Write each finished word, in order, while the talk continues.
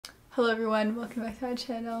Hello everyone, welcome back to my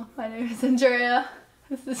channel. My name is Andrea.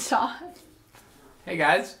 This is Sean. Hey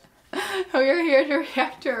guys. We are here to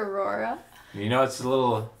react to Aurora. You know, it's a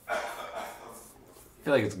little... I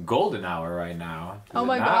feel like it's golden hour right now. Oh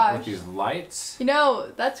my gosh. With these lights. You know,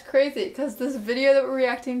 that's crazy because this video that we're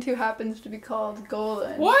reacting to happens to be called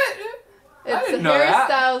Golden. What? It's a Harry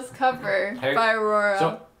Styles cover by Aurora.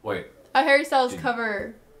 So, wait. A Harry Styles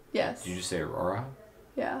cover, yes. Did you just say Aurora?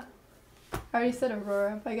 Yeah. I already said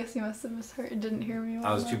Aurora, but I guess you must have misheard. Didn't hear me.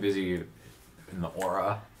 I was too busy in the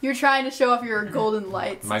aura. You're trying to show off your golden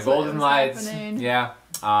lights. My golden lights. Happening. Yeah.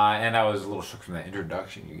 And I was a little shook from that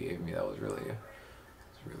introduction you gave me. That was really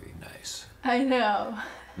nice. I know.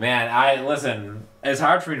 Man, listen. It's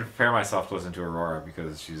hard for me to prepare myself to listen to Aurora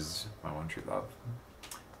because she's my one true love.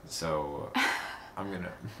 So I'm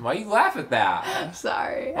gonna. Why you laugh at that? I'm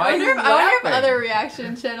sorry. Why I wonder if other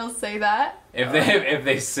reaction channels say that. If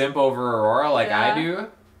they simp over Aurora like I do,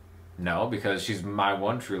 no, because she's my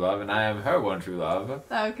one true love and I am her one true love.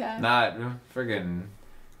 Okay. Not friggin'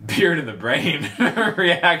 beard in the brain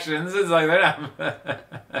reactions. It's like they're not.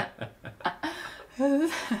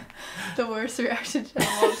 The worst reaction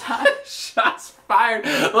channel of all time. Shots fired.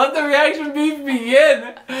 Let the reaction beef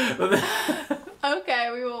begin.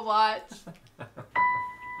 Okay, we will watch.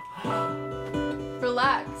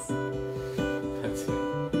 Relax. That's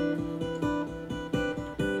it.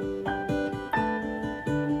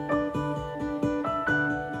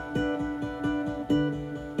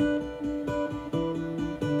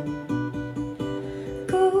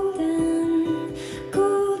 Golden,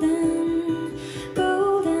 golden,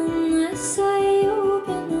 golden. As I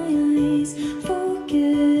open my eyes,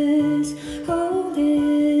 focus, hold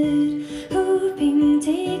it, hoping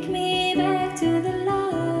take me back to the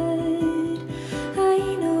light. I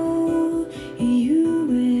know you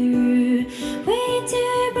were way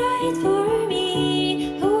too bright for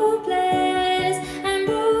me, hopeless and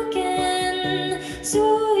broken. So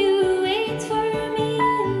you wait for me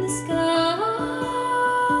in the sky.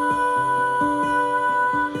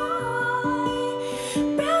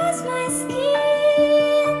 Browse my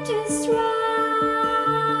skin just right.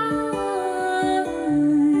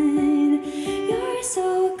 You're so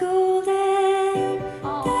golden.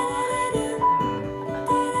 Da-da-da-da,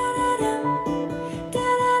 da-da-da-da,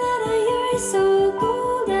 da-da-da-da. You're so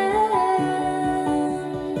golden.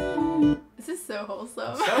 This is so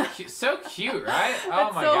wholesome. So cute, right? Oh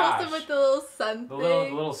It's my so gosh. wholesome with the little sun The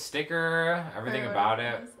thing. little sticker, everything about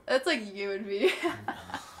it. That's like you and me.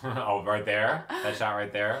 Oh, right there. That shot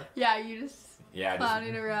right there. Yeah, you just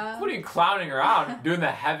clowning around. What are you clowning around? Doing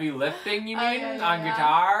the heavy lifting, you mean, on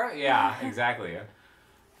guitar? Yeah, exactly.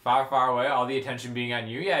 Far, far away, all the attention being on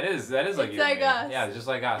you. Yeah, it is. That is like It's you. like and me. us. Yeah, it's just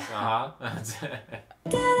like us. That's it.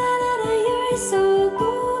 Da-da-da-da, you're so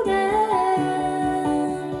golden.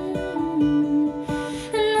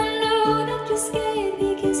 And I know that you're scared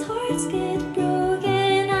because hearts get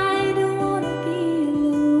broken. I don't wanna be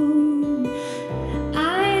alone.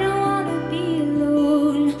 I don't wanna be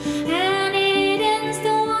alone. And it ends,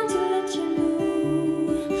 don't want to let you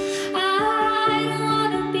know. I don't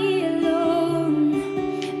wanna be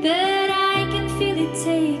alone. But I can feel it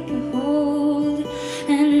take a hold.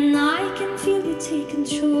 And I can feel you take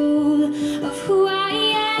control of who I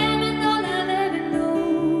am and all I've ever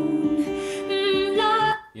known.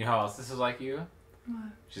 Love. You know how else this is like you?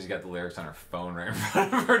 What? She's got the lyrics on her phone right in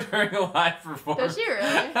front of her during a live performance. Does she really?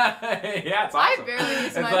 Yeah, it's awesome. I barely use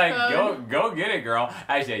It's my like, phone. go get it, girl.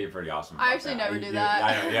 Actually, yeah, you're pretty awesome. I actually never do that.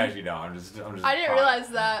 I know, you actually don't. I'm just I didn't realize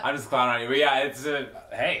that. I'm just clowning on you. But yeah, it's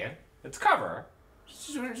hey, it's cover.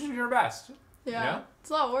 She's doing her best. Yeah. You know? It's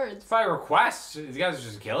a lot of words. It's by request. These guys are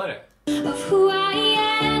just killing it. Of who I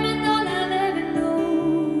am and all I've ever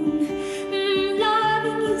known.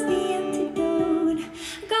 Loving you's the antidote.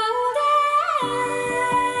 Golden.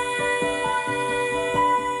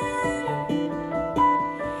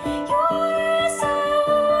 You're so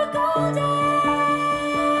golden.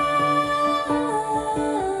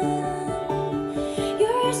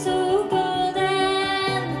 You're so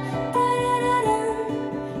golden. Da-da-da-da,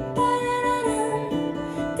 da-da-da-da,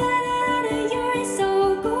 da-da-da-da. You're so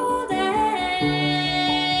golden.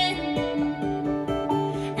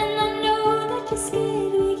 And I know that you're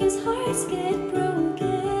scared because hearts get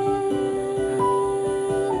broken.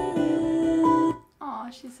 Aw,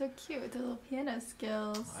 she's so cute with her little piano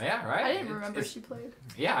skills. Oh, yeah, right. I didn't remember she played.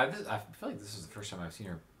 Yeah, I feel like this is the first time I've seen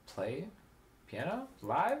her play piano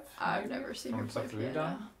live. I've maybe? never seen From her play stuff that we've piano.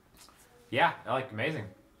 done. Yeah, I like amazing.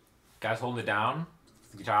 Guys holding it down,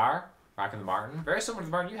 the guitar, rocking the Martin. Very similar to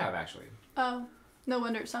the Martin you have, actually. Oh, no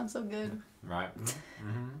wonder it sounds so good. Right.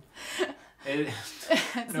 Mm-hmm.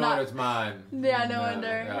 It's no not. wonder it's mine. Yeah, no wonder.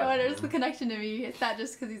 Yeah. No wonder it's the connection to me. It's not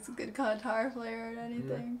just because he's a good guitar player or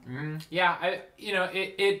anything. Mm-hmm. Yeah,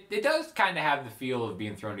 it does kind of have the feel of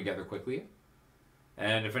being thrown together quickly.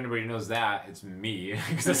 And if anybody knows that, it's me,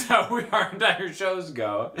 because that's how our entire shows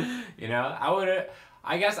go. You know,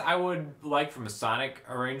 I guess I would like, from a sonic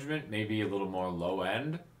arrangement, maybe a little more low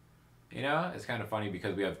end. You know, it's kind of funny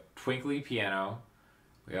because we have twinkly piano,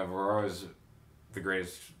 we have Aurora's the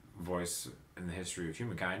greatest voice in the history of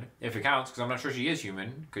humankind, if it counts, because I'm not sure she is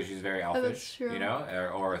human, because she's very elfish, that's true. you know,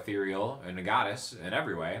 or ethereal and a goddess in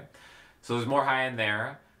every way. So there's more high end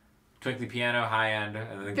there. Twinkly piano, high end,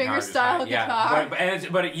 and then the guitar is Fingerstyle guitar. Yeah,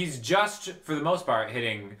 but he's just, for the most part,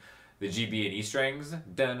 hitting the G, B, and E strings, and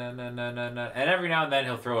every now and then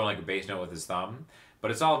he'll throw in like a bass note with his thumb, but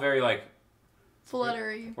it's all very like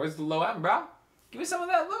Fluttery. Where's the low end, bro? Give me some of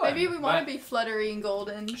that low end. Maybe we want to be fluttery and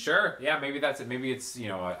golden. Sure, yeah, maybe that's it. Maybe it's, you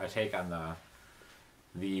know, a take on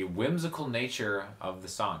the whimsical nature of the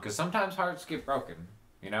song, because sometimes hearts get broken,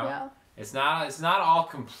 you know. Yeah. It's not all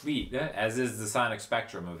complete, as is the sonic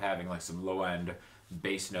spectrum of having like some low end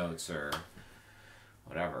bass notes or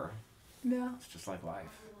whatever. Yeah. It's just like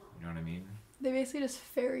life. You know what I mean? They basically just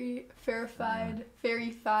fairyfied.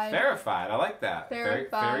 Verified. I like that.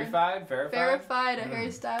 Verified. Verified. Verified a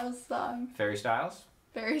Harry Styles song. Fairy Styles.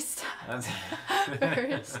 Fairy Styles.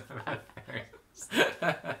 Fairy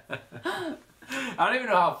I don't even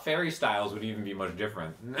know how Fairy Styles would even be much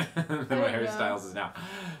different than what Harry Styles is now.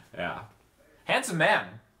 Yeah. Handsome man.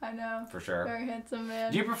 I know. For sure. Very handsome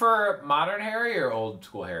man. Do you prefer modern Harry or old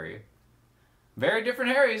school Harry? Very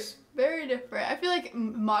different Harrys. Very different. I feel like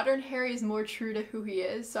modern Harry is more true to who he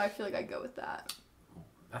is, so I feel like I go with that.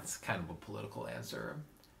 That's kind of a political answer.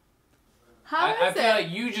 How is I it? feel like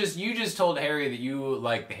you just told Harry that you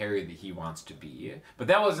like the Harry that he wants to be, but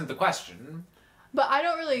that wasn't the question. But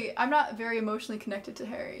I'm not very emotionally connected to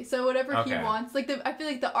Harry. So whatever he Okay. wants, I feel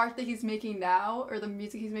like the art that he's making now, or the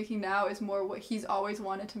music he's making now, is more what he's always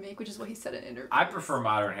wanted to make, which is what he said in interviews. I prefer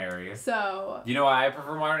modern Harry. So. You know why I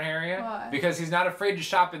prefer modern Harry? Why? Because he's not afraid to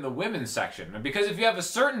shop in the women's section. Because if you have a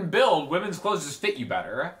certain build, women's clothes just fit you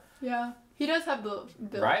better. Yeah. He does have the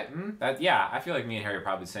build. Right? Yeah, I feel like me and Harry are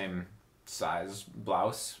probably the same size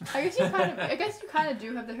blouse. I guess you kind of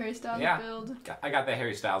do have the Harry Styles build. I got that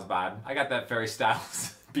Harry Styles bod. I got that Fairy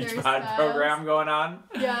Styles beach Harry bod Styles. program going on.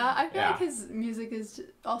 Yeah, I feel Yeah. like his music is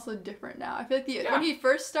also different now. I feel like when he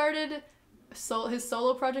first started, his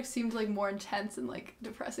solo project seemed like more intense and like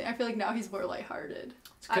depressing. I feel like now he's more lighthearted.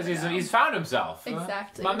 Because he's found himself.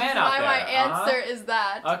 Exactly. My man Which is out why there. my answer is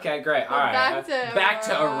that. Okay, great. All But right. back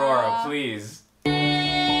to Aurora, Aurora. please. And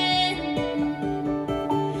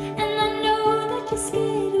I know that you're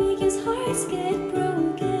scared because hearts get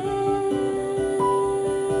broken.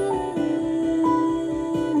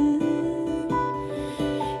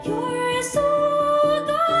 You're so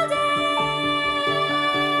golden.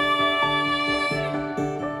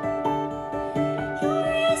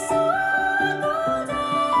 You're so golden.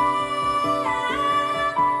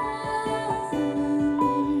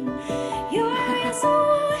 You're so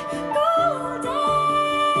golden.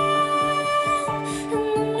 And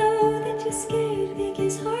I know that you're scared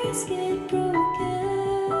because hearts get broken.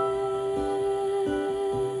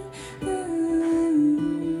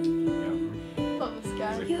 Love this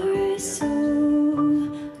guy. You're so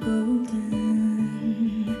golden.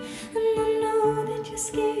 And I know that you're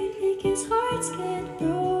scared because hearts get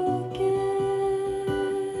broken.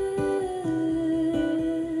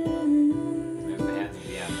 There's the hands at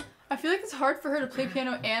the end. I feel like it's hard for her to play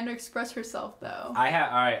piano and express herself though. I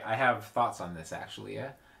have thoughts on this actually,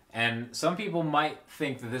 yeah. And some people might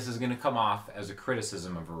think that this is going to come off as a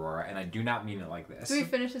criticism of Aurora, and I do not mean it like this. Do we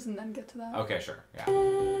finish this and then get to that? Okay, sure. Yeah. I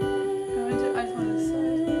just want to say.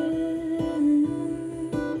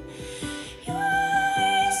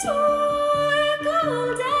 You're so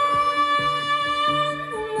golden.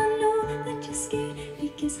 And I know that you're scared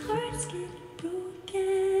because hearts get broken.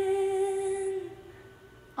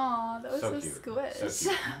 Aw, that was So so, cute. squish. So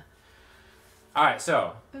cute. All right,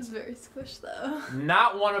 so It was very squish though.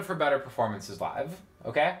 not one of her better performances live,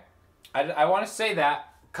 okay? I want to say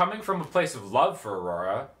that coming from a place of love for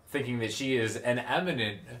Aurora, thinking that she is an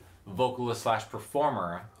eminent vocalist /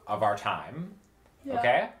 performer of our time, Yeah.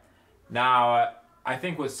 okay? Now, I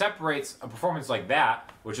think what separates a performance like that,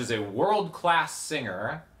 which is a world-class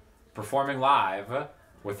singer performing live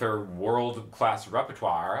with her world-class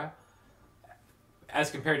repertoire, as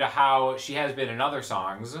compared to how she has been in other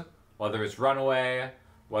songs, whether it's Runaway,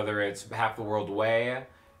 whether it's Half the World Away,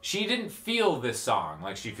 she didn't feel this song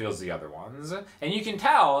like she feels the other ones. And you can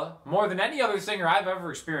tell, more than any other singer I've ever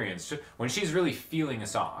experienced, when she's really feeling a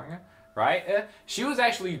song. right? She was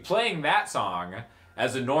actually playing that song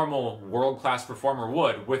as a normal world-class performer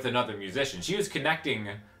would with another musician. She was connecting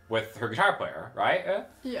with her guitar player, right?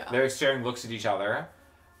 Yeah. They're sharing looks at each other.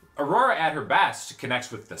 Aurora, at her best,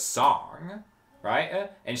 connects with the song,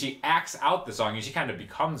 right? And she acts out the song, and she kind of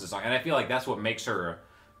becomes the song. And I feel like that's what makes her,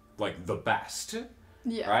 like, the best.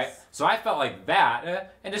 Yes. Right? So I felt like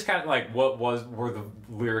that, and just kind of like, were the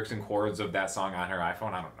lyrics and chords of that song on her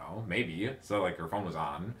iPhone? I don't know. Maybe. So, like, her phone was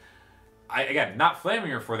on. Again, not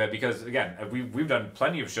flaming her for that, because, again, we've done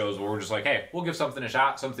plenty of shows where we're just like, hey, we'll give something a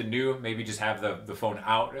shot, something new, maybe just have the phone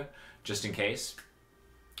out, just in case.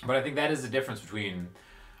 But I think that is the difference between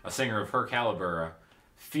a singer of her caliber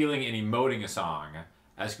feeling and emoting a song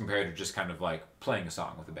as compared to just kind of like playing a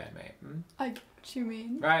song with a bandmate. I get what you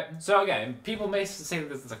mean. Right? So again, people may say that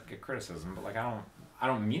this is like a criticism, but like I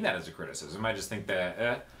don't mean that as a criticism. I just think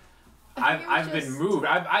that I've been moved.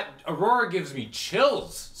 Aurora gives me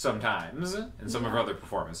chills sometimes in some of her other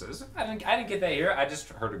performances. I didn't get that here. I just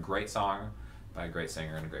heard a great song by a great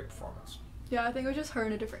singer and a great performance. Yeah, I think it was just her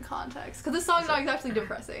in a different context. Because the song's not exactly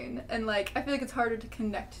depressing. And, like, I feel like it's harder to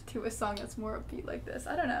connect to a song that's more upbeat like this.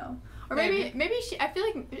 I don't know. Or maybe she, I feel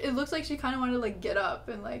like it looks like she kind of wanted to, like, get up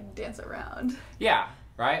and, like, dance around. Yeah,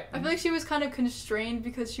 right? I feel like she was kind of constrained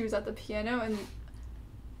because she was at the piano. And,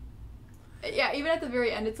 yeah, even at the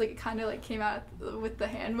very end, it's, like, it kind of, like, came out with the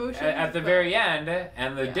hand motion. At the very end,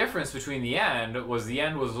 and the difference between the end was a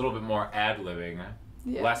little bit more ad-libbing.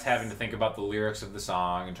 Yes. Less having to think about the lyrics of the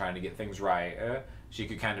song and trying to get things right. She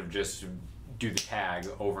could kind of just do the tag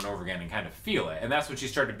over and over again and kind of feel it. And that's when she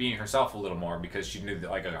started being herself a little more, because she knew that,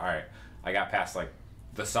 like, all right, I got past, like,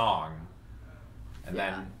 the song. And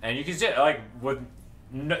then, and you can see, like,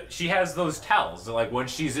 she has those tells. Like, when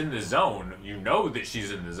she's in the zone, you know that she's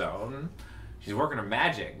in the zone. She's working her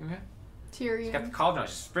magic. Tyrion. She's got the cauldron.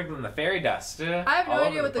 She's sprinkling the fairy dust. I have no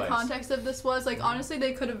idea what the context of this was. Like, honestly,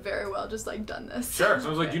 they could have very well just, like, done this. Sure. So I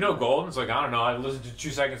was like, do you know Gold? It's like, I don't know. I listened to 2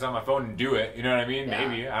 seconds on my phone and do it. You know what I mean? Yeah.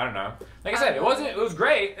 Maybe. I don't know. Like I said, it was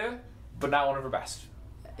great, but not one of her best.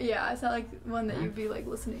 Yeah, it's not like one that you'd be, like,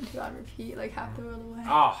 listening to on repeat, like, Half the World Away.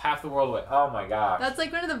 Oh, Half the World Away. Oh, my gosh. That's,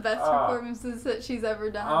 like, one of the best performances that she's ever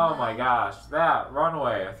done. Oh, my gosh. That,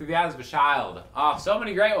 Runaway, Through the Eyes of a Child. Oh, so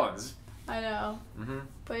many great ones. I know. Mm-hmm.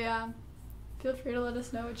 But, yeah. Feel free to let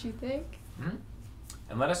us know what you think. Mm-hmm.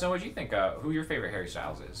 And let us know what you think, who your favorite Harry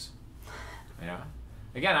Styles is. You know?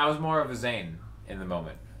 Again, I was more of a Zayn in the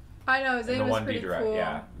moment. I know, Zayn was pretty cool.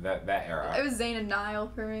 Yeah, that era. It was Zayn and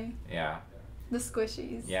Niall for me. Yeah. The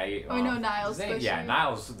squishies. Yeah. No, Niall's Zayn, squishy. Yeah,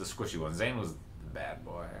 Niall's the squishy one. Zayn was the bad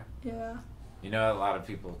boy. Yeah. You know, a lot of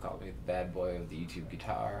people call me the bad boy of the YouTube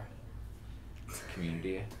guitar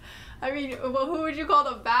community. I mean, well, who would you call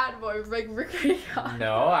the bad boy? Like Rick Rion?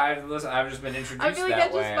 No, I've just been introduced that way. I feel like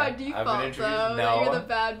that's just by default, though, that you're the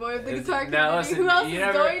bad boy of the guitar community. Listen, who else is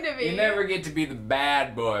going to be? You never get to be the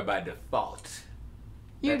bad boy by default.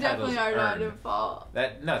 You definitely are by default.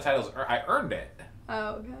 Title's I earned it.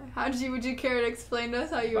 Oh, okay. Would you care to explain to us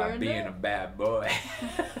how you earned it? By being a bad boy.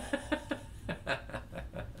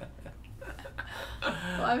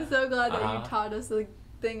 Well, I'm so glad that you taught us a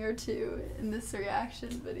thing or two in this reaction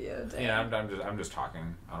video. Dan. Yeah, I'm just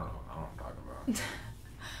talking. I don't know what I'm talking about.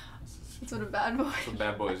 That's what a bad boy. That's what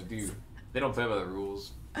bad boys do. They don't play by the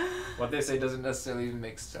rules. What they say doesn't necessarily even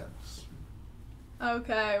make sense.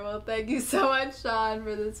 Okay, well, thank you so much, Sean,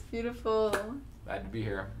 for this beautiful. Glad to be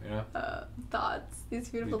here. You know. Thoughts. These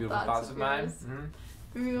beautiful thoughts of mine. yours. Mm-hmm.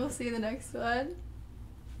 Maybe we'll see you in the next one.